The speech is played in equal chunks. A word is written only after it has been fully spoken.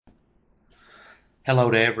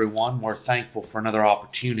Hello to everyone. We're thankful for another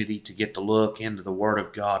opportunity to get to look into the Word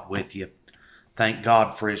of God with you. Thank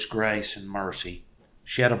God for His grace and mercy,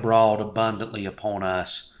 shed abroad abundantly upon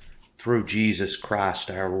us through Jesus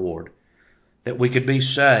Christ our Lord, that we could be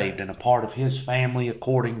saved and a part of His family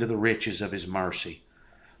according to the riches of His mercy.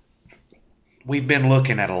 We've been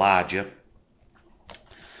looking at Elijah,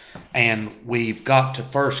 and we've got to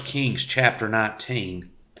 1 Kings chapter 19.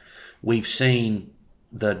 We've seen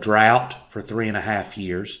the drought for 3.5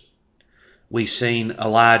 years. We've seen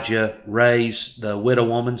Elijah raise the widow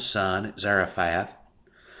woman's son at Zarephath.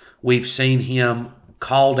 We've seen him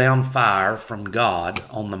call down fire from God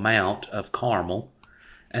on the Mount of Carmel,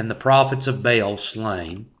 and the prophets of Baal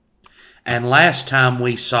slain. And last time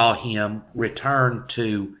we saw him return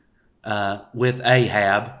to with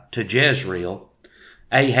Ahab to Jezreel.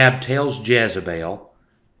 Ahab tells Jezebel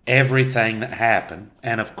everything that happened,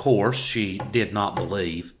 and of course she did not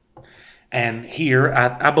believe. And here,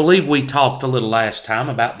 I believe we talked a little last time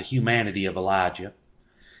about the humanity of Elijah.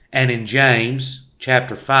 And in James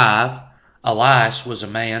chapter 5, Elisha was a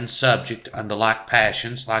man subject unto like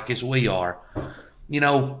passions, like as we are. You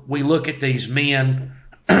know, we look at these men,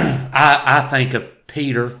 I think of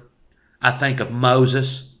Peter, I think of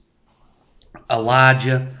Moses,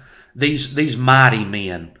 Elijah, these mighty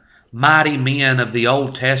men of the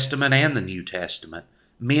Old Testament and the New Testament,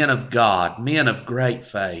 men of God, men of great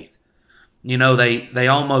faith. You know, they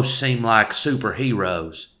almost seem like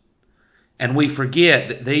superheroes. And we forget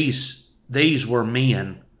that these were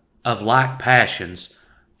men of like passions,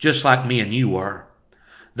 just like me and you were.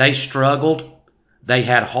 They struggled. They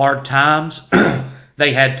had hard times.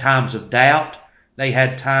 They had times of doubt. They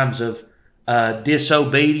had times of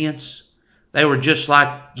disobedience. They were just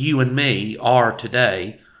like you and me are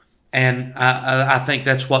today. And I think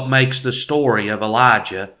that's what makes the story of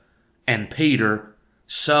Elijah and Peter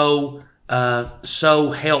so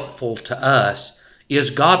helpful to us, is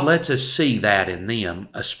God lets us see that in them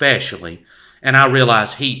especially. And I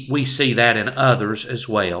realize we see that in others as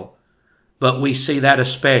well, but we see that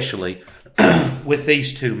especially with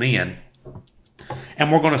these two men.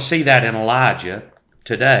 And we're going to see that in Elijah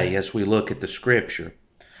today as we look at the scripture.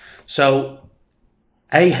 So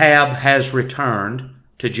Ahab has returned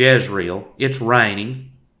to Jezreel. It's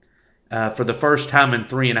raining for the first time in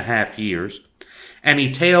 3.5 years. And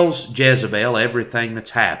he tells Jezebel everything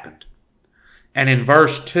that's happened. And in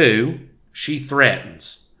verse 2, she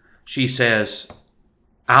threatens. She says,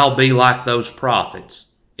 I'll be like those prophets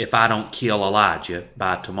if I don't kill Elijah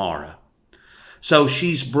by tomorrow. So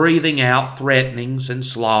she's breathing out threatenings and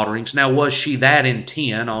slaughterings. Now, was she that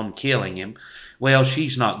intent on killing him? Well,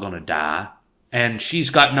 she's not going to die. And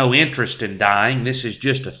she's got no interest in dying. This is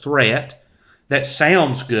just a threat that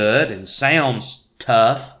sounds good and sounds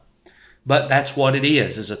tough, but that's what it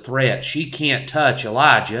is a threat. She can't touch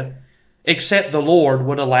Elijah except the Lord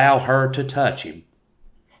would allow her to touch him.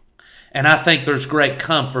 And I think there's great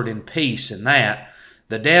comfort and peace in that.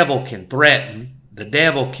 The devil can threaten, the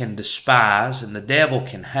devil can despise, and the devil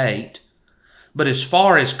can hate. But as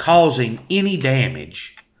far as causing any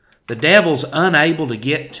damage, the devil's unable to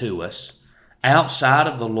get to us outside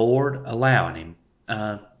of the Lord allowing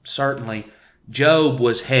him. Certainly, Job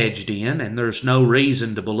was hedged in, and there's no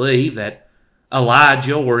reason to believe that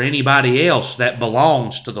Elijah or anybody else that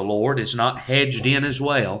belongs to the Lord is not hedged in as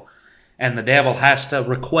well. And the devil has to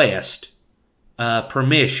request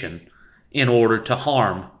permission in order to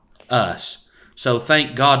harm us. So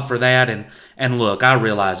thank God for that. And look, I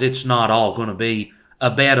realize it's not all going to be a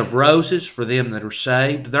bed of roses for them that are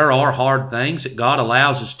saved. There are hard things that God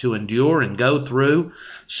allows us to endure and go through.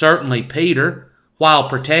 Certainly Peter, while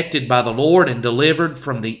protected by the Lord and delivered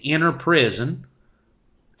from the inner prison,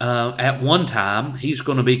 at one time, he's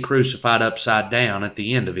going to be crucified upside down at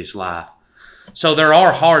the end of his life. So there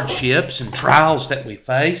are hardships and trials that we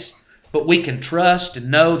face, but we can trust and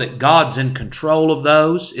know that God's in control of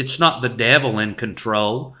those. It's not the devil in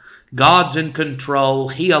control. God's in control.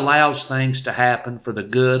 He allows things to happen for the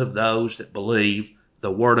good of those that believe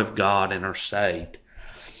the Word of God and are saved.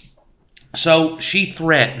 So she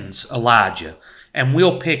threatens Elijah, and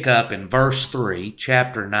we'll pick up in verse 3,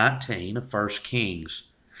 chapter 19 of 1 Kings.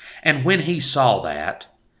 And when he saw that,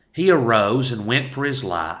 he arose and went for his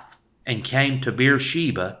life, and came to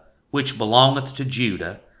Beersheba, which belongeth to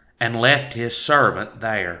Judah, and left his servant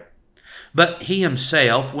there. But he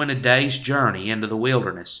himself went a day's journey into the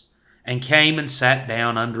wilderness, and came and sat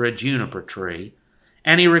down under a juniper tree,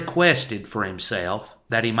 and he requested for himself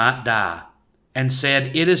that he might die, and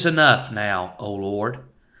said, It is enough now, O Lord,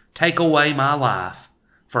 take away my life,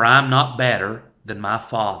 for I am not better than my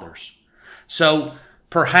fathers. So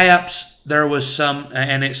Perhaps there was some,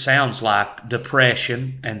 and it sounds like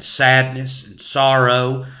depression and sadness and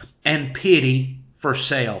sorrow and pity for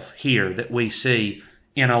self here that we see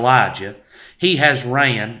in Elijah. He has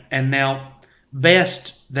ran, and now,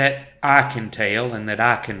 best that I can tell and that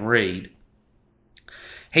I can read,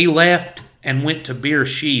 he left and went to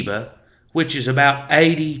Beersheba, which is about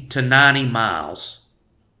 80 to 90 miles.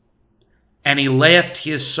 And he left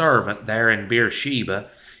his servant there in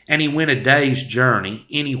Beersheba, and he went a day's journey,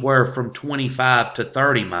 anywhere from 25 to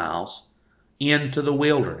 30 miles, into the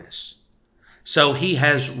wilderness. So he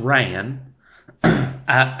has ran,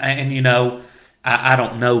 I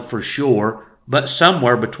don't know for sure, but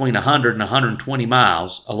somewhere between 100 and 120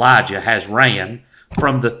 miles, Elijah has ran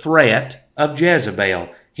from the threat of Jezebel.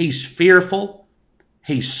 He's fearful,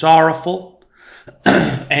 he's sorrowful,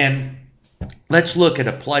 and let's look at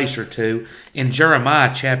a place or two in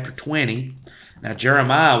Jeremiah chapter 20. Now,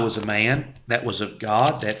 Jeremiah was a man that was of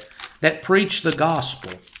God, that preached the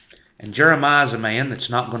gospel. And Jeremiah is a man that's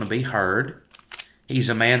not going to be heard. He's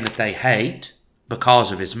a man that they hate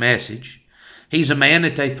because of his message. He's a man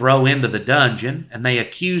that they throw into the dungeon, and they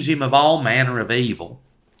accuse him of all manner of evil.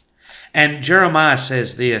 And Jeremiah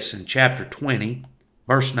says this in chapter 20,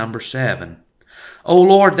 verse number 7. O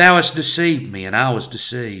Lord, thou hast deceived me, and I was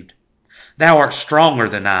deceived. Thou art stronger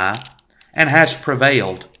than I, and hast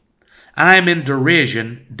prevailed. I am in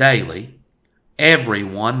derision daily. Every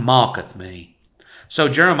one mocketh me. So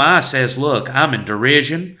Jeremiah says, look, I'm in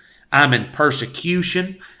derision. I'm in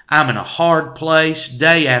persecution. I'm in a hard place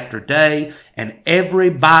day after day, and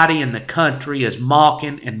everybody in the country is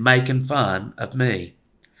mocking and making fun of me.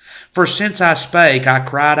 For since I spake, I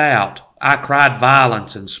cried out. I cried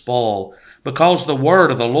violence and spoil, because the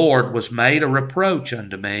word of the Lord was made a reproach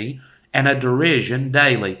unto me, and a derision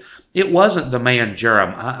daily. It wasn't the man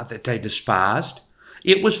Jeremiah that they despised.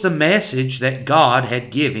 It was the message that God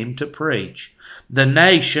had given him to preach. The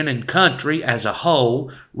nation and country as a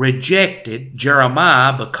whole rejected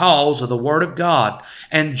Jeremiah because of the word of God.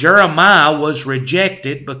 And Jeremiah was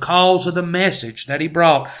rejected because of the message that he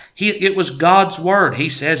brought. It was God's word. He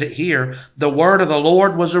says it here. The word of the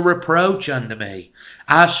Lord was a reproach unto me.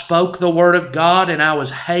 I spoke the word of God, and I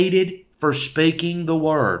was hated for speaking the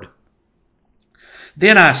word.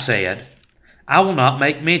 Then I said, I will not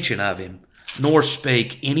make mention of him, nor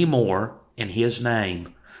speak any more in his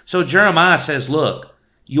name. So Jeremiah says, look,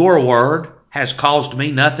 your word has caused me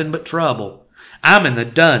nothing but trouble. I'm in the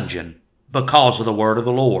dungeon because of the word of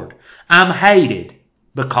the Lord. I'm hated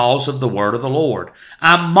because of the word of the Lord.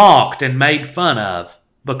 I'm mocked and made fun of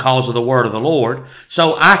because of the word of the Lord.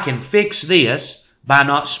 So I can fix this by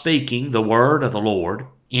not speaking the word of the Lord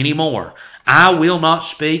anymore. I will not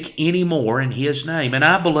speak any more in his name. And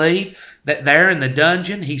I believe that there in the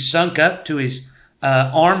dungeon, he sunk up to his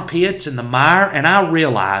armpits in the mire. And I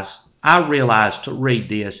realize to read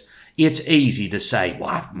this, it's easy to say,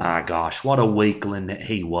 well, my gosh, what a weakling that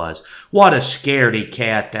he was. What a scaredy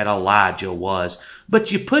cat that Elijah was.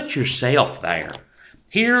 But you put yourself there.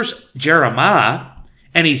 Here's Jeremiah,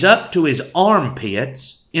 and he's up to his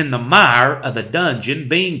armpits in the mire of the dungeon,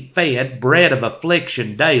 being fed bread of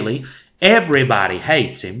affliction daily. Everybody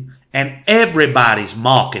hates him, and everybody's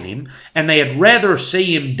mocking him, and they'd rather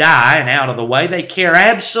see him die and out of the way. They care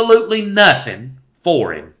absolutely nothing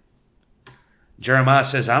for him. Jeremiah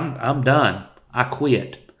says, I'm done. I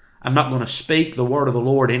quit. I'm not going to speak the word of the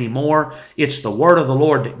Lord anymore. It's the word of the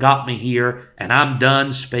Lord that got me here, and I'm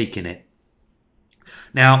done speaking it.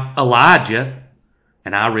 Now, Elijah,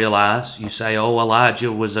 and I realize you say, oh,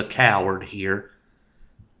 Elijah was a coward here.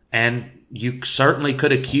 And you certainly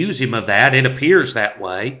could accuse him of that. It appears that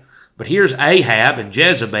way. But here's Ahab and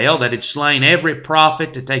Jezebel that had slain every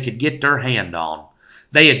prophet that they could get their hand on.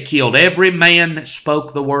 They had killed every man that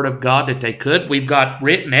spoke the word of God that they could. We've got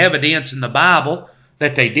written evidence in the Bible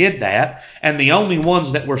that they did that. And the only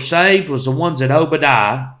ones that were saved was the ones that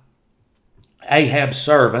Obadiah, Ahab's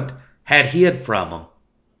servant, had hid from them.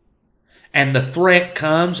 And the threat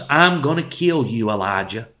comes, I'm going to kill you,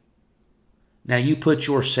 Elijah. Now you put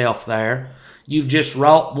yourself there. You've just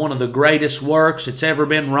wrought one of the greatest works that's ever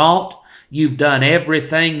been wrought. You've done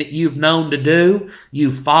everything that you've known to do.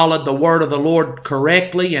 You've followed the word of the Lord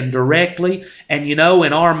correctly and directly. And in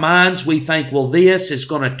our minds we think, well, this is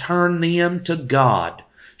going to turn them to God.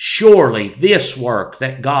 Surely this work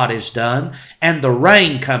that God has done and the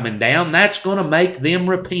rain coming down, that's going to make them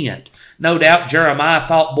repent. No doubt Jeremiah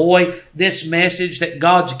thought, boy, this message that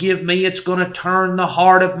God's give me, it's going to turn the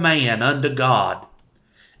heart of man unto God.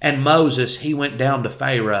 And Moses, he went down to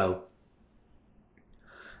Pharaoh.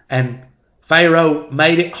 And Pharaoh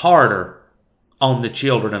made it harder on the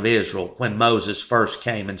children of Israel when Moses first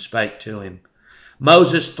came and spake to him.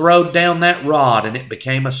 Moses throwed down that rod and it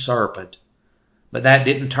became a serpent. But that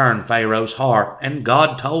didn't turn Pharaoh's heart, and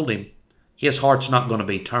God told him his heart's not going to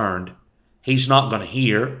be turned. He's not going to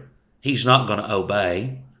hear, he's not going to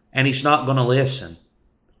obey, and he's not going to listen.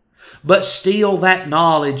 But still that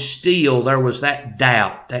knowledge, still there was that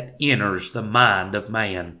doubt that enters the mind of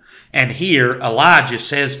man. And here Elijah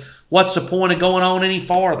says, what's the point of going on any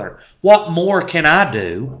farther? What more can I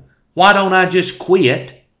do? Why don't I just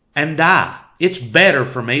quit and die? It's better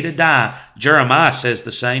for me to die. Jeremiah says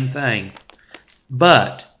the same thing.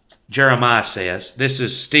 But, Jeremiah says, this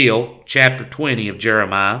is still chapter 20 of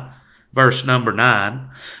Jeremiah, verse number 9,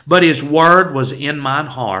 but his word was in mine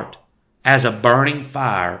heart as a burning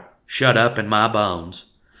fire shut up in my bones.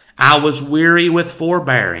 I was weary with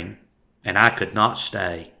forbearing, and I could not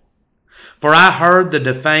stay. For I heard the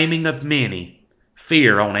defaming of many,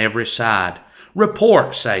 fear on every side.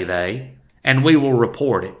 Report, say they, and we will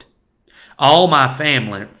report it. All my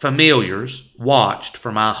familiars watched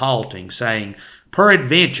for my halting, saying,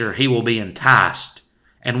 peradventure he will be enticed,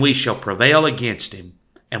 and we shall prevail against him,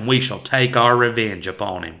 and we shall take our revenge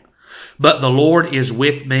upon him. But the Lord is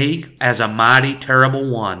with me as a mighty, terrible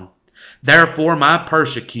one. Therefore my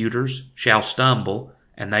persecutors shall stumble,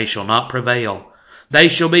 and they shall not prevail. They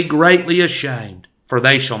shall be greatly ashamed, for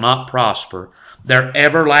they shall not prosper. Their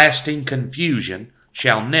everlasting confusion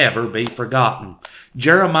shall never be forgotten.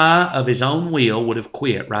 Jeremiah of his own will would have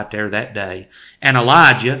quit right there that day. And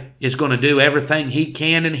Elijah is going to do everything he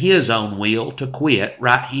can in his own will to quit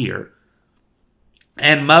right here.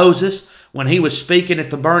 And Moses, when he was speaking at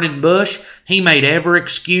the burning bush, he made every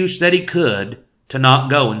excuse that he could to not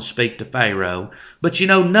go and speak to Pharaoh. But you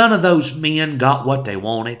know, none of those men got what they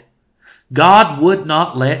wanted. God would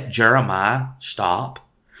not let Jeremiah stop.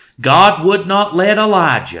 God would not let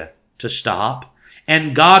Elijah to stop.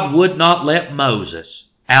 And God would not let Moses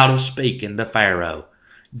out of speaking to Pharaoh.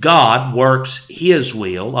 God works his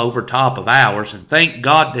will over top of ours, and thank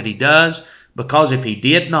God that he does, because if he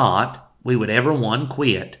did not, we would everyone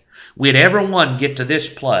quit. We'd everyone get to this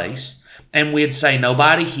place, and we'd say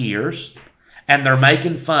nobody hears, and they're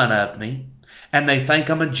making fun of me, and they think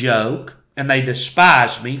I'm a joke, and they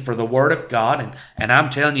despise me for the Word of God. And I'm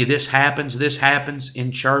telling you, this happens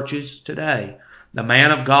in churches today. The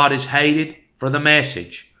man of God is hated for the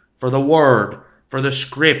message, for the Word, for the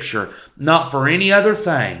Scripture, not for any other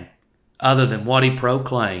thing other than what he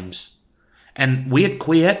proclaims. And we'd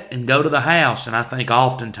quit and go to the house, and I think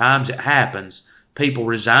oftentimes it happens. People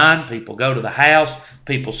resign, people go to the house,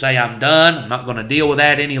 people say, I'm done, I'm not going to deal with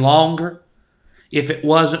that any longer. If it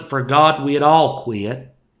wasn't for God, we'd all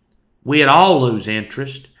quit. We'd all lose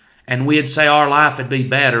interest, and we'd say our life would be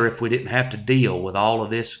better if we didn't have to deal with all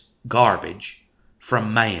of this garbage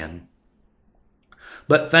from man.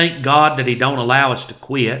 But thank God that he don't allow us to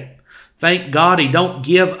quit. Thank God he don't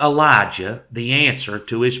give Elijah the answer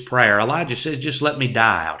to his prayer. Elijah says, just let me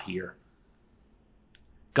die out here.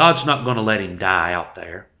 God's not going to let him die out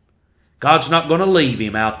there. God's not going to leave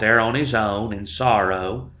him out there on his own in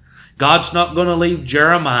sorrow. God's not going to leave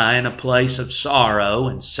Jeremiah in a place of sorrow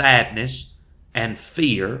and sadness and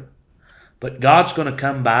fear. But God's going to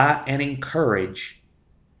come by and encourage.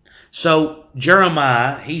 So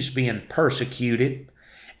Jeremiah, he's being persecuted,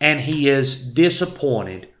 and he is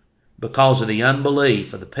disappointed because of the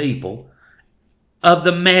unbelief of the people of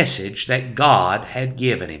the message that God had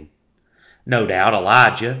given him. No doubt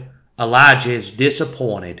Elijah is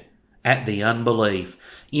disappointed at the unbelief.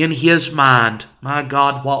 In his mind, my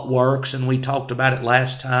God, what works, and we talked about it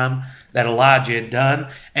last time, that Elijah had done,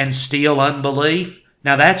 and still unbelief.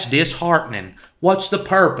 Now that's disheartening. What's the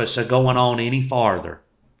purpose of going on any farther?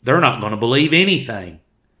 They're not going to believe anything.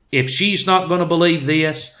 If she's not going to believe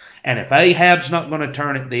this, and if Ahab's not going to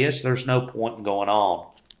turn at this, there's no point in going on.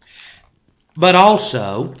 But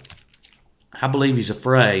also, I believe he's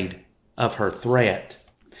afraid of her threat.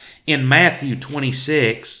 In Matthew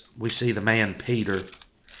 26, we see the man Peter.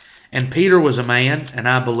 And Peter was a man, and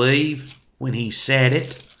I believe when he said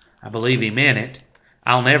it, I believe he meant it.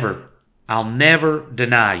 I'll never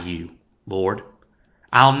deny you, Lord.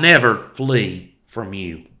 I'll never flee from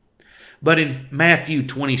you. But in Matthew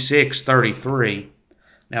 26:33,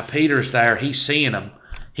 now Peter's there, he's seeing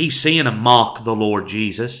him mock the Lord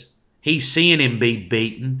Jesus. He's seeing him be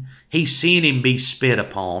beaten. He's seeing him be spit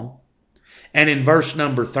upon. And in verse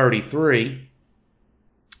number 33,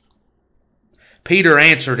 Peter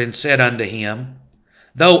answered and said unto him,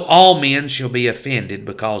 though all men shall be offended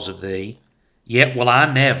because of thee, yet will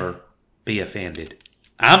I never be offended.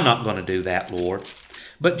 I'm not going to do that, Lord.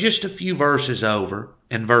 But just a few verses over,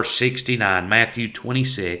 in verse 69, Matthew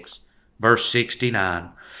 26, verse 69.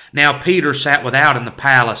 Now Peter sat without in the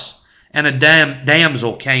palace, And a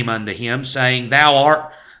damsel came unto him, saying,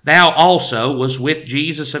 Thou also was with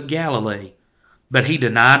Jesus of Galilee. But he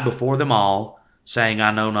denied before them all, saying,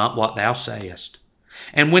 I know not what thou sayest.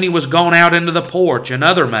 And when he was gone out into the porch,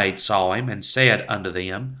 another maid saw him, and said unto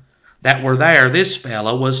them that were there, This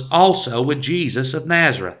fellow was also with Jesus of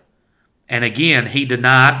Nazareth. And again he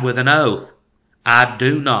denied with an oath, I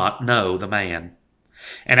do not know the man.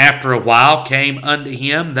 And after a while came unto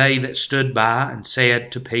him they that stood by, and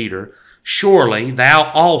said to Peter, Surely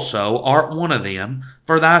thou also art one of them,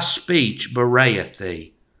 for thy speech bewrayeth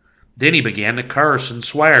thee. Then he began to curse and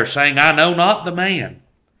swear, saying, I know not the man.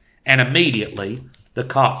 And immediately the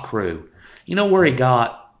cock crew. You know where he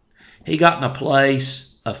got? He got in a place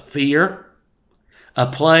of fear, a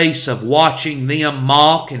place of watching them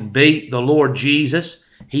mock and beat the Lord Jesus.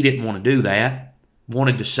 He didn't want to do that. He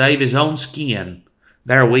wanted to save his own skin.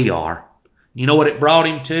 There we are. You know what it brought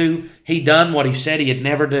him to? He done what he said he'd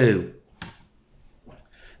never do.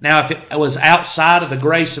 Now, if it was outside of the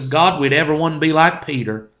grace of God, we'd everyone be like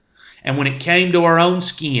Peter. And when it came to our own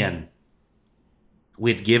skin,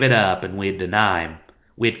 we'd give it up and we'd deny him.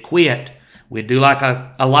 We'd quit. We'd do like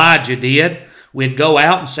Elijah did. We'd go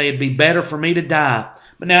out and say it'd be better for me to die.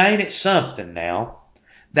 But now ain't it something now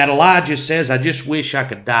that Elijah says, I just wish I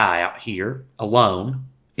could die out here alone.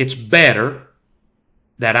 It's better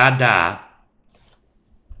that I die.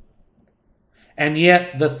 And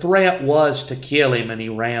yet the threat was to kill him, and he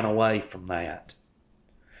ran away from that.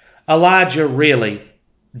 Elijah really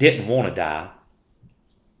didn't want to die.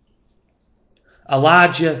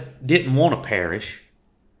 Elijah didn't want to perish,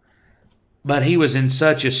 but he was in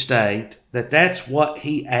such a state that that's what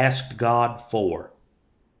he asked God for.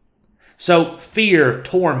 So fear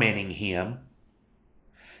tormenting him,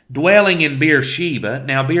 dwelling in Beersheba.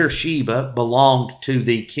 Now Beersheba belonged to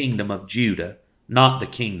the kingdom of Judah, not the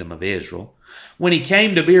kingdom of Israel. When he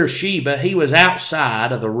came to Beersheba, he was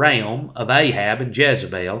outside of the realm of Ahab and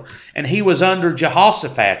Jezebel, and he was under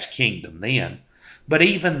Jehoshaphat's kingdom then. But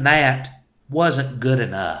even that wasn't good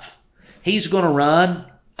enough. He's going to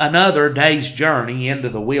run another day's journey into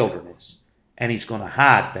the wilderness, and he's going to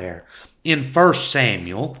hide there. In 1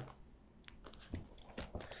 Samuel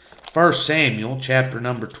chapter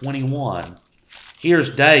number 21,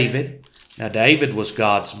 here's David. Now David was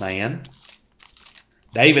God's man.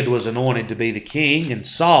 David was anointed to be the king, and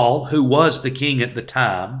Saul, who was the king at the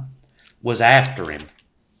time, was after him.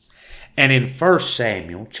 And in 1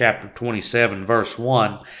 Samuel chapter 27 verse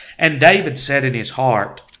 1, And David said in his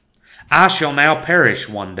heart, I shall now perish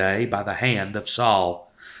one day by the hand of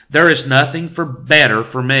Saul. There is nothing better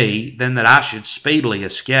for me than that I should speedily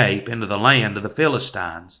escape into the land of the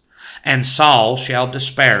Philistines. And Saul shall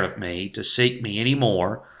despair of me to seek me any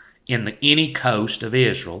more in any coast of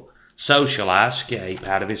Israel. So shall I escape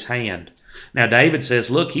out of his hand. Now David says,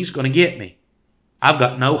 look, he's going to get me. I've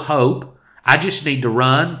got no hope. I just need to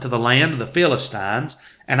run to the land of the Philistines,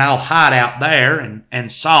 and I'll hide out there,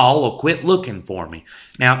 and Saul will quit looking for me.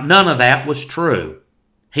 Now, none of that was true.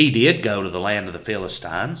 He did go to the land of the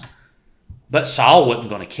Philistines, but Saul wasn't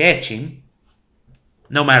going to catch him.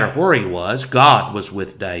 No matter where he was, God was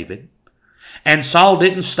with David. And Saul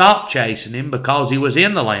didn't stop chasing him because he was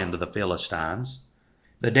in the land of the Philistines.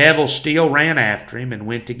 The devil still ran after him and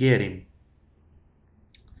went to get him.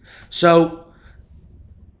 So,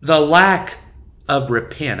 the lack of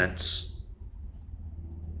repentance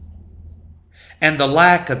and the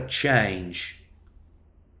lack of change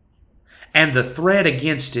and the threat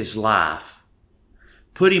against his life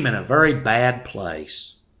put him in a very bad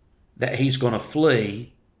place that he's going to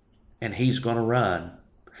flee and he's going to run.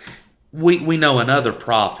 We know another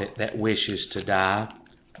prophet that wishes to die,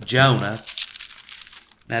 Jonah.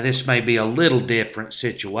 Now this may be a little different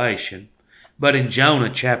situation, but in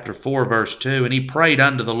Jonah chapter 4 verse 2, And he prayed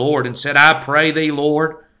unto the Lord and said, I pray thee,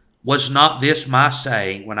 Lord, was not this my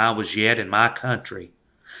saying when I was yet in my country?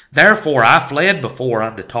 Therefore I fled before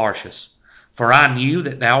unto Tarshish, for I knew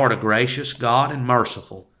that thou art a gracious God and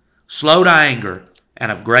merciful, slow to anger,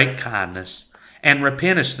 and of great kindness, and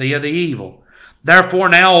repentest thee of the evil. Therefore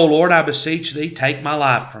now, O Lord, I beseech thee, take my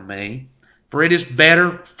life from me, for it is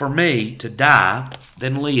better for me to die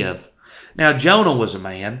than live. Now Jonah was a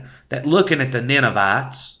man that, looking at the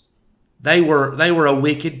Ninevites, they were a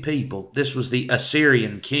wicked people. This was the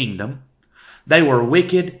Assyrian kingdom. They were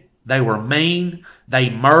wicked, they were mean, they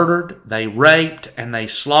murdered, they raped, and they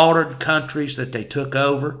slaughtered countries that they took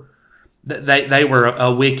over. They were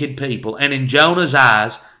a wicked people. And in Jonah's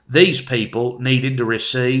eyes, these people needed to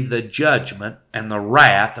receive the judgment and the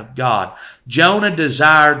wrath of God. Jonah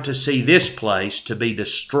desired to see this place to be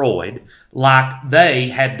destroyed like they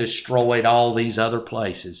had destroyed all these other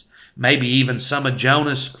places. maybe even some of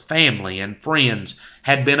Jonah's family and friends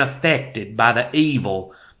had been affected by the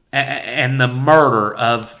evil and the murder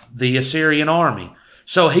of the Assyrian army.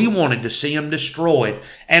 So he wanted to see them destroyed.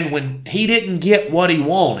 And when he didn't get what he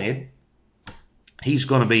wanted, he's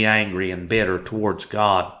going to be angry and bitter towards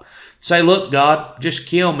God. Say, look, God, just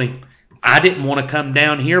kill me. I didn't want to come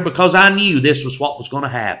down here because I knew this was what was going to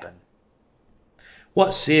happen.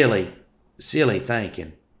 What silly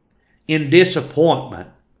thinking. In disappointment,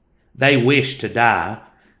 they wished to die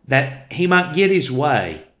that he might get his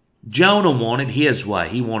way. Jonah wanted his way.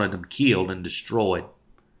 He wanted them killed and destroyed.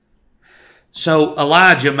 So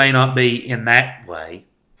Elijah may not be in that way.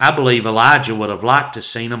 I believe Elijah would have liked to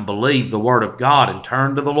see them believe the word of God and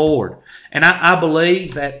turn to the Lord. And I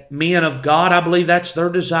believe that men of God, I believe that's their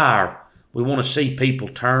desire. We want to see people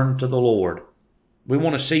turn to the Lord. We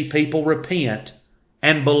want to see people repent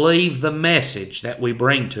and believe the message that we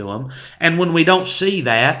bring to them. And when we don't see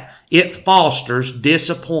that, it fosters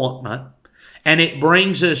disappointment. And it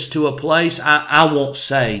brings us to a place, I won't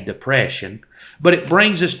say depression, but it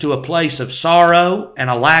brings us to a place of sorrow and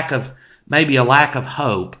maybe a lack of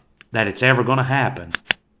hope that it's ever going to happen.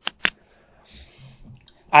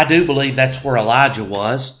 I do believe that's where Elijah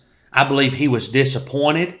was. I believe he was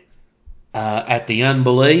disappointed at the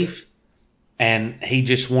unbelief, and he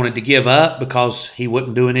just wanted to give up because he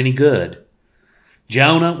wasn't doing any good.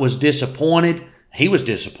 Jonah was disappointed. He was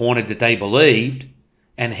disappointed that they believed,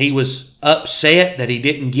 and he was upset that he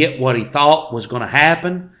didn't get what he thought was going to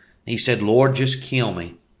happen. He said, Lord, just kill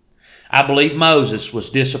me. I believe Moses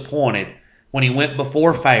was disappointed when he went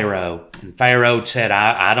before Pharaoh. And Pharaoh said,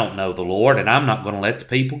 I don't know the Lord, and I'm not going to let the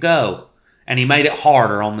people go. And he made it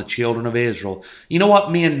harder on the children of Israel. You know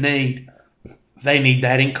what men need? They need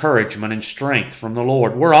that encouragement and strength from the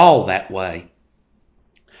Lord. We're all that way.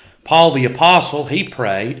 Paul the Apostle, he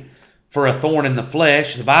prayed for a thorn in the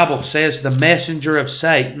flesh. The Bible says the messenger of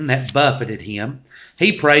Satan that buffeted him,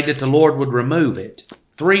 he prayed that the Lord would remove it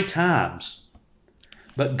 3 times.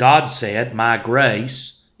 But God said, my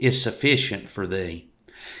grace is sufficient for thee.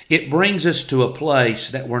 It brings us to a place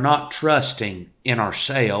that we're not trusting in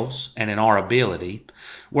ourselves and in our ability.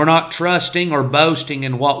 We're not trusting or boasting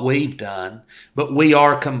in what we've done, but we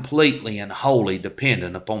are completely and wholly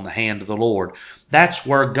dependent upon the hand of the Lord. That's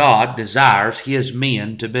where God desires His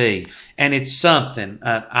men to be. And it's something,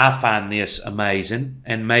 I find this amazing,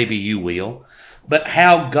 and maybe you will, but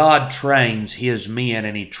how God trains His men,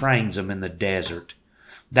 and He trains them in the desert.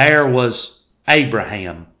 There was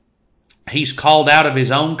Abraham. He's called out of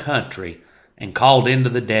his own country and called into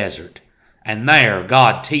the desert. And there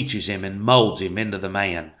God teaches him and molds him into the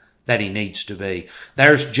man that he needs to be.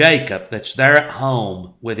 There's Jacob that's there at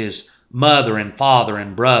home with his mother and father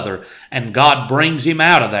and brother, and God brings him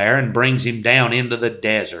out of there and brings him down into the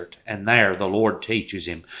desert, and there the Lord teaches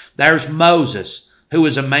him. There's Moses, who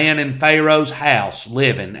is a man in Pharaoh's house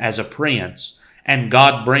living as a prince, and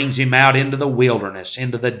God brings him out into the wilderness,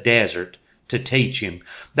 into the desert, to teach him.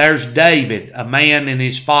 There's David, a man in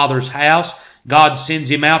his father's house. God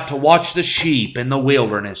sends him out to watch the sheep in the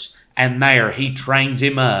wilderness, and there He trains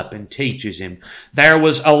him up and teaches him. There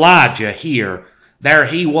was Elijah here. There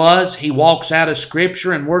he was. He walks out of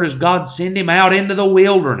Scripture, and where does God send him? Out into the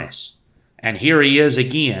wilderness. And here he is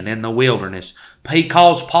again in the wilderness. He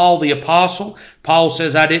calls Paul the Apostle. Paul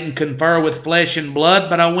says, I didn't confer with flesh and blood,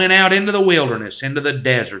 but I went out into the wilderness, into the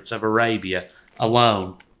deserts of Arabia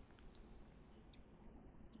alone.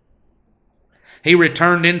 He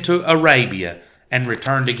returned into Arabia and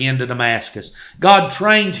returned again to Damascus. God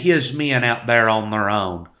trains His men out there on their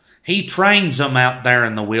own. He trains them out there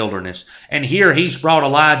in the wilderness. And here He's brought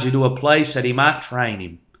Elijah to a place that He might train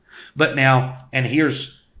him. But now, and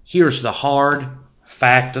here's the hard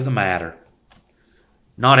fact of the matter.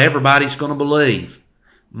 Not everybody's going to believe.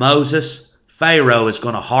 Pharaoh is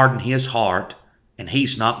going to harden his heart, and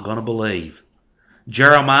he's not going to believe.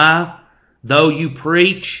 Jeremiah, though you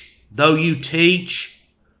preach, though you teach,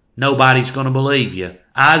 nobody's going to believe you.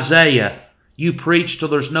 Isaiah, you preach till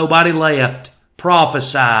there's nobody left.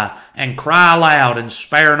 Prophesy and cry aloud and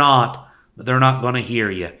spare not, but they're not going to hear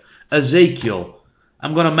you. Ezekiel,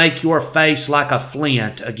 I'm going to make your face like a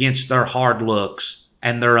flint against their hard looks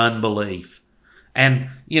and their unbelief. And,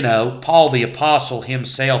 Paul the Apostle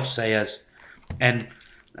himself says, and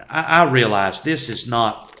I realize this is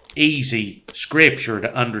not easy Scripture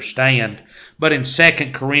to understand, but in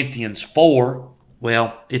 2 Corinthians 4,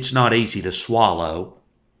 well, it's not easy to swallow.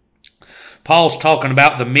 Paul's talking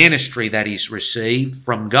about the ministry that he's received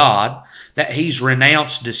from God, that he's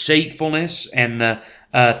renounced deceitfulness and the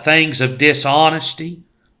things of dishonesty,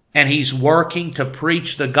 and he's working to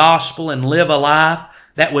preach the gospel and live a life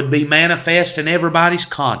that would be manifest in everybody's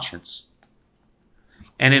conscience.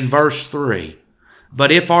 And in verse 3,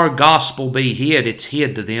 but if our gospel be hid, it's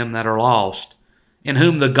hid to them that are lost, in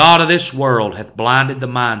whom the God of this world hath blinded the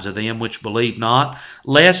minds of them which believe not,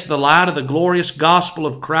 lest the light of the glorious gospel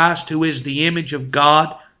of Christ, who is the image of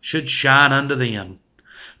God, should shine unto them.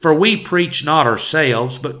 For we preach not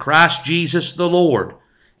ourselves, but Christ Jesus the Lord,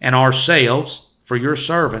 and ourselves for your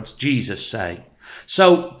servants' Jesus' sake.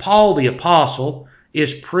 So Paul the apostle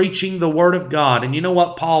is preaching the word of God. And you know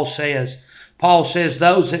what Paul says? Paul says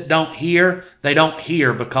those that don't hear, they don't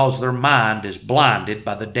hear because their mind is blinded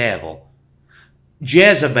by the devil.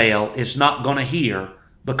 Jezebel is not going to hear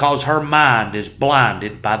because her mind is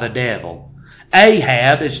blinded by the devil.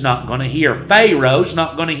 Ahab is not going to hear. Pharaoh's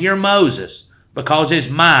not going to hear Moses because his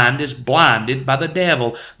mind is blinded by the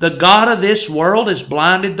devil. The God of this world has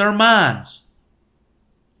blinded their minds.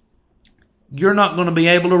 You're not going to be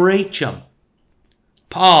able to reach them.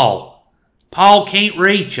 Paul can't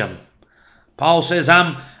reach them. Paul says,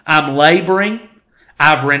 I'm laboring.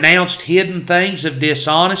 I've renounced hidden things of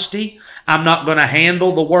dishonesty. I'm not going to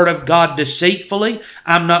handle the word of God deceitfully.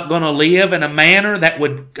 I'm not going to live in a manner that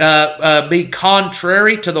would be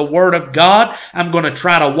contrary to the word of God. I'm going to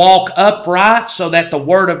try to walk upright so that the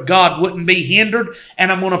word of God wouldn't be hindered,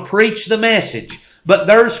 and I'm going to preach the message. But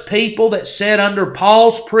there's people that said under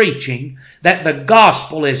Paul's preaching that the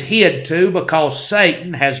gospel is hid to because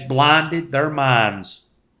Satan has blinded their minds.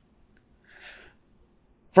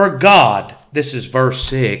 For God, this is verse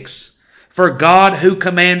 6, for God who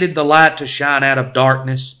commanded the light to shine out of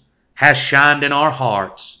darkness has shined in our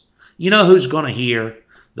hearts. You know who's going to hear?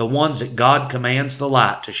 The ones that God commands the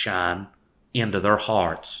light to shine into their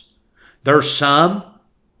hearts. There's some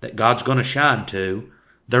that God's going to shine to.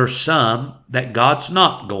 There's some that God's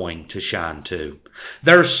not going to shine to.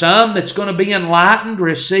 There's some that's going to be enlightened,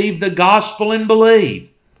 receive the gospel, and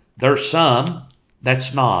believe. There's some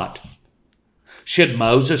that's not. Should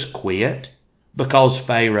Moses quit because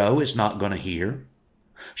Pharaoh is not going to hear?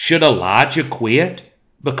 Should Elijah quit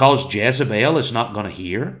because Jezebel is not going to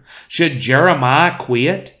hear? Should Jeremiah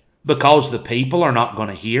quit because the people are not going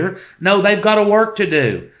to hear? No, they've got a work to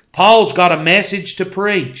do. Paul's got a message to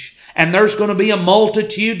preach. And there's going to be a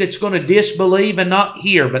multitude that's going to disbelieve and not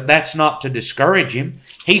hear, but that's not to discourage him.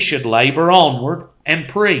 He should labor onward and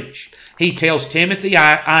preach. He tells Timothy,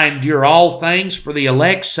 I endure all things for the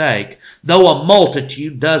elect's sake. Though a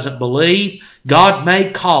multitude doesn't believe, God may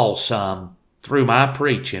call some through my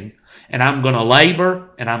preaching. And I'm going to labor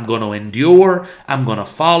and I'm going to endure. I'm going to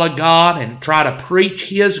follow God and try to preach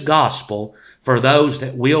His gospel for those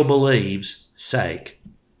that will believe's sake.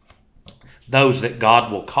 Those that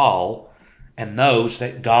God will call, and those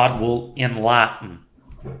that God will enlighten.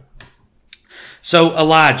 So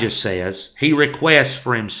Elijah says, he requests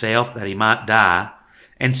for himself that he might die,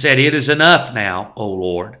 and said, it is enough now, O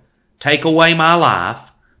Lord. Take away my life,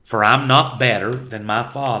 for I'm not better than my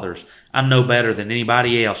fathers. I'm no better than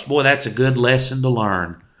anybody else. Boy, that's a good lesson to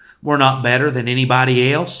learn. We're not better than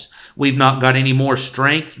anybody else. We've not got any more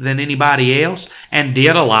strength than anybody else. And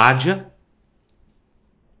did Elijah?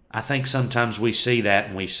 I think sometimes we see that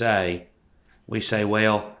and we say,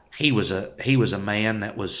 well, he was a man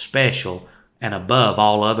that was special and above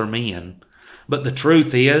all other men. But the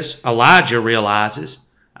truth is, Elijah realizes,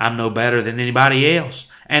 I'm no better than anybody else,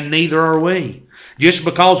 and neither are we. Just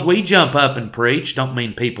because we jump up and preach don't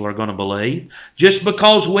mean people are going to believe. Just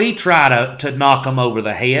because we try to knock them over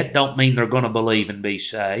the head don't mean they're going to believe and be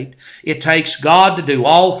saved. It takes God to do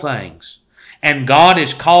all things. And God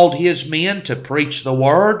has called His men to preach the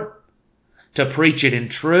Word, to preach it in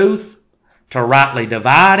truth, to rightly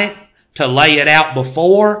divide it, to lay it out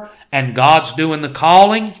before, and God's doing the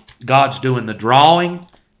calling, God's doing the drawing,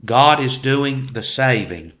 God is doing the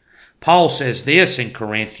saving. Paul says this in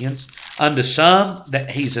Corinthians, unto some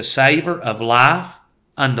that He's a saver of life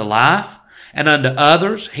unto life, and unto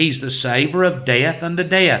others He's the saver of death unto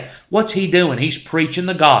death. What's he doing? He's preaching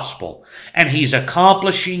the gospel, and he's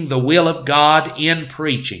accomplishing the will of God in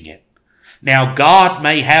preaching it. Now God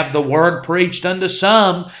may have the word preached unto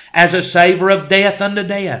some as a saver of death unto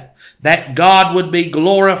death, that God would be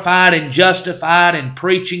glorified and justified in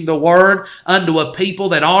preaching the word unto a people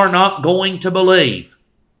that are not going to believe.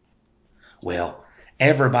 Well,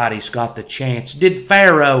 everybody's got the chance. Did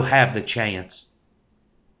Pharaoh have the chance?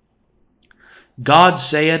 God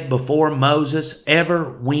said before Moses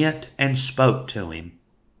ever went and spoke to him,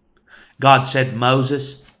 God said,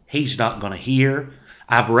 Moses, he's not going to hear.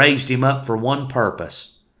 I've raised him up for one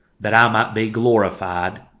purpose, that I might be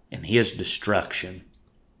glorified in his destruction.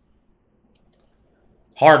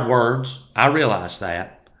 Hard words, I realize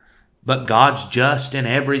that. But God's just in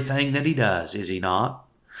everything that He does, is He not?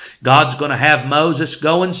 God's going to have Moses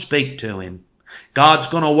go and speak to him. God's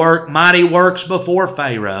going to work mighty works before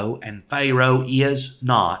Pharaoh, and Pharaoh is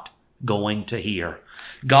not going to hear.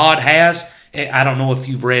 God has, I don't know if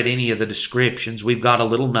you've read any of the descriptions. We've got a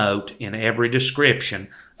little note in every description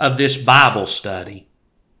of this Bible study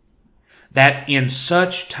that in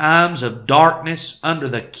such times of darkness under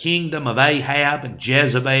the kingdom of Ahab and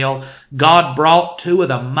Jezebel, God brought two of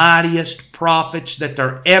the mightiest prophets that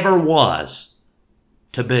there ever was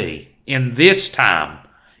to be in this time,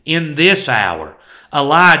 in this hour.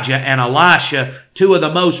 Elijah and Elisha, two of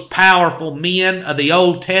the most powerful men of the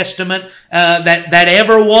Old Testament that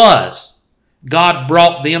ever was. God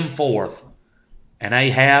brought them forth. And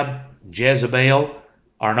Ahab, Jezebel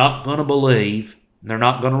are not going to believe. They're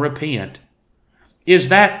not going to repent. Is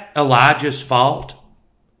that Elijah's fault?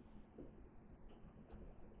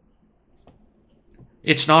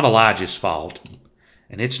 It's not Elijah's fault.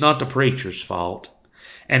 And it's not the preacher's fault.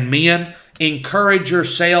 And men, encourage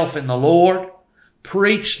yourself in the Lord.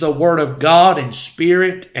 Preach the Word of God in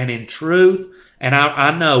spirit and in truth. And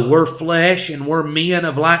I know we're flesh and we're men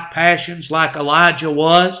of like passions like Elijah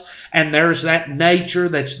was. And there's that nature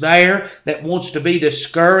that's there that wants to be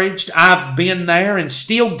discouraged. I've been there and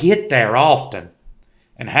still get there often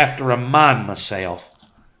and have to remind myself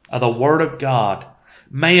of the Word of God.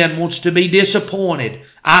 Man wants to be disappointed.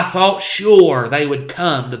 I thought sure they would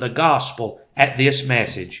come to the gospel at this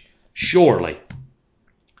message. Surely.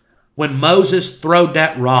 When Moses throwed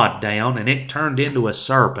that rod down and it turned into a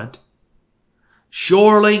serpent,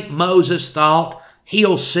 surely Moses thought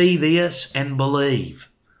he'll see this and believe.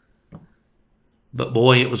 But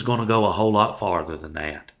boy, it was going to go a whole lot farther than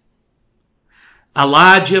that.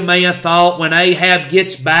 Elijah may have thought when Ahab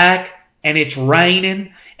gets back and it's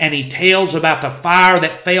raining and he tells about the fire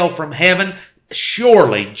that fell from heaven,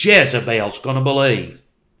 surely Jezebel's going to believe.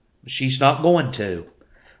 She's not going to.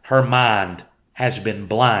 Her mind has been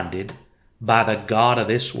blinded by the god of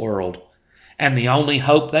this world. And the only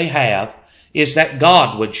hope they have is that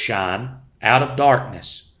God would shine out of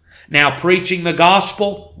darkness. Now, preaching the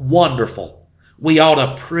gospel, wonderful. We ought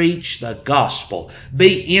to preach the gospel.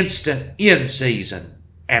 Be instant in season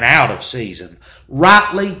and out of season.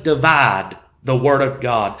 Rightly divide the Word of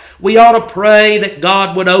God. We ought to pray that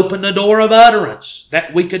God would open the door of utterance,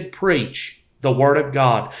 that we could preach the Word of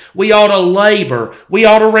God. We ought to labor. We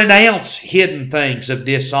ought to renounce hidden things of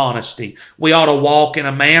dishonesty. We ought to walk in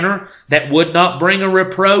a manner that would not bring a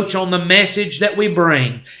reproach on the message that we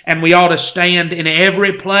bring. And we ought to stand in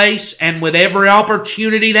every place and with every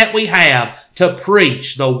opportunity that we have to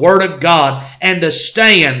preach the Word of God and to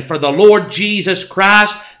stand for the Lord Jesus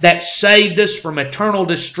Christ that saved us from eternal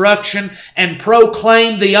destruction and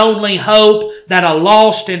proclaim the only hope that a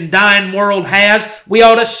lost and dying world has. We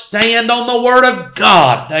ought to stand on the Word of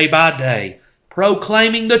God day by day,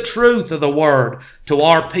 proclaiming the truth of the Word to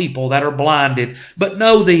our people that are blinded. But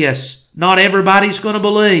know this, not everybody's going to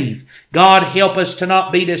believe. God help us to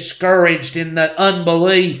not be discouraged in the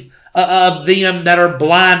unbelief of them that are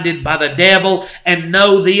blinded by the devil, and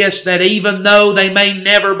know this, that even though they may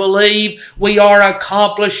never believe, we are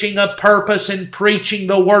accomplishing a purpose in preaching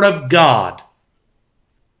the Word of God.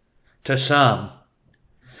 To some,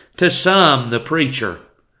 the preacher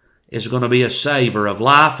is going to be a savor of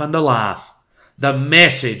life unto life. The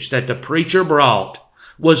message that the preacher brought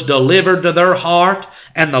was delivered to their heart,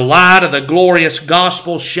 and the light of the glorious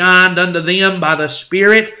gospel shined unto them by the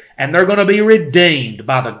Spirit, and they're going to be redeemed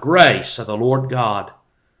by the grace of the Lord God.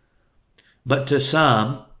 But to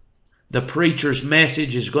some, the preacher's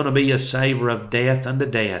message is going to be a savor of death unto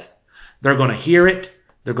death. They're going to hear it,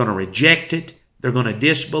 they're going to reject it, they're going to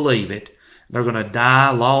disbelieve it, they're going to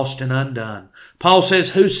die lost and undone. Paul says,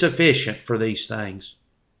 who's sufficient for these things?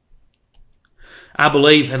 I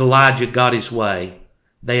believe had Elijah got his way,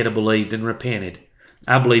 they'd have believed and repented.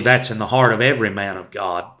 I believe that's in the heart of every man of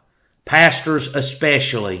God. Pastors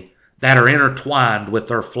especially, that are intertwined with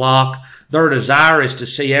their flock, their desire is to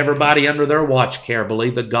see everybody under their watch care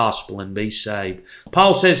believe the gospel and be saved.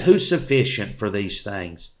 Paul says, who's sufficient for these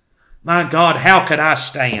things? My God, how could I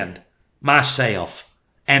stand myself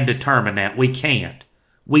and determine that? We can't.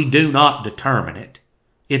 We do not determine it.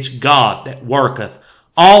 It's God that worketh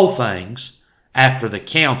all things after the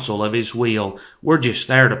counsel of His will. We're just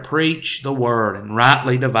there to preach the Word and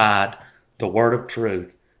rightly divide the Word of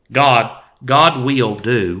truth. God will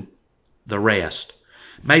do the rest.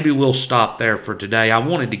 Maybe we'll stop there for today. I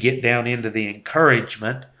wanted to get down into the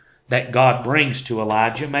encouragement that God brings to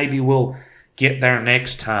Elijah. Maybe we'll get there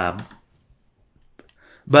next time.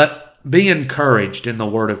 But be encouraged in the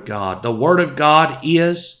Word of God. The Word of God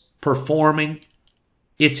is performing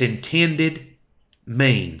its intended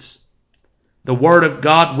means. The Word of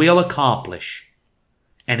God will accomplish,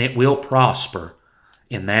 and it will prosper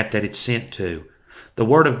in that it's sent to. The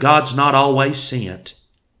Word of God's not always sent.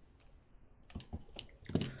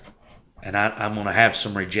 And I'm going to have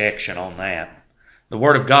some rejection on that. The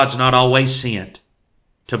Word of God's not always sent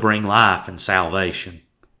to bring life and salvation.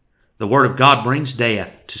 The Word of God brings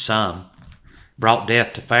death to some. Brought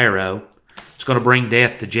death to Pharaoh. It's going to bring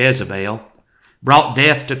death to Jezebel. Brought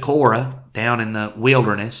death to Korah down in the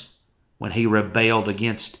wilderness when he rebelled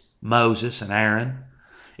against Moses and Aaron.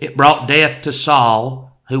 It brought death to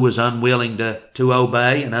Saul, who was unwilling to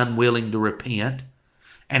obey and unwilling to repent.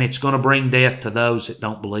 And it's going to bring death to those that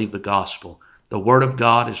don't believe the gospel. The Word of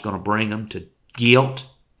God is going to bring them to guilt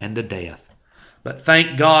and to death. But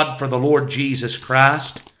thank God for the Lord Jesus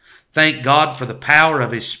Christ. Thank God for the power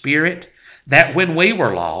of His Spirit, that when we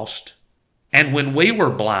were lost and when we were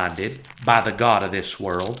blinded by the god of this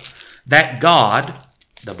world, that God,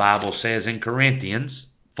 the Bible says in Corinthians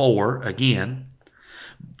 4 again,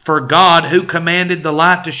 for God who commanded the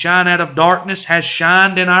light to shine out of darkness has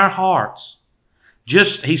shined in our hearts.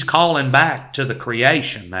 He's calling back to the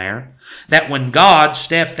creation there, that when God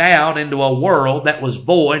stepped out into a world that was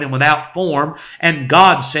void and without form, and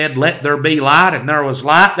God said, let there be light, and there was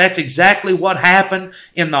light, that's exactly what happened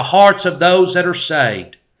in the hearts of those that are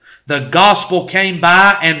saved. The gospel came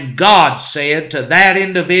by, and God said to that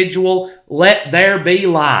individual, let there be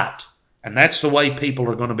light. And that's the way people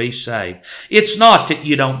are going to be saved. It's not that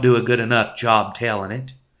you don't do a good enough job telling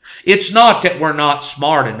it. It's not that we're not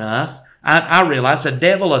smart enough. I realize the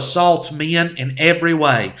devil assaults men in every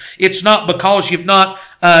way. It's not because you've not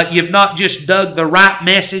just dug the right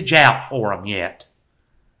message out for them yet.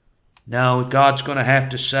 No, God's going to have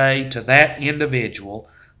to say to that individual,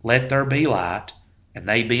 let there be light, and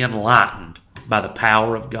they be enlightened by the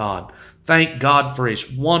power of God. Thank God for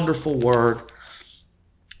His wonderful Word.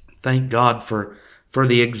 Thank God for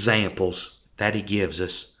the examples that He gives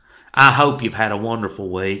us. I hope you've had a wonderful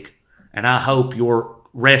week, and I hope your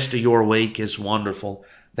rest of your week is wonderful,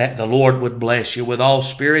 that the Lord would bless you with all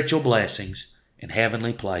spiritual blessings in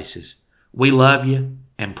heavenly places. We love you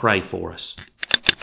and pray for us.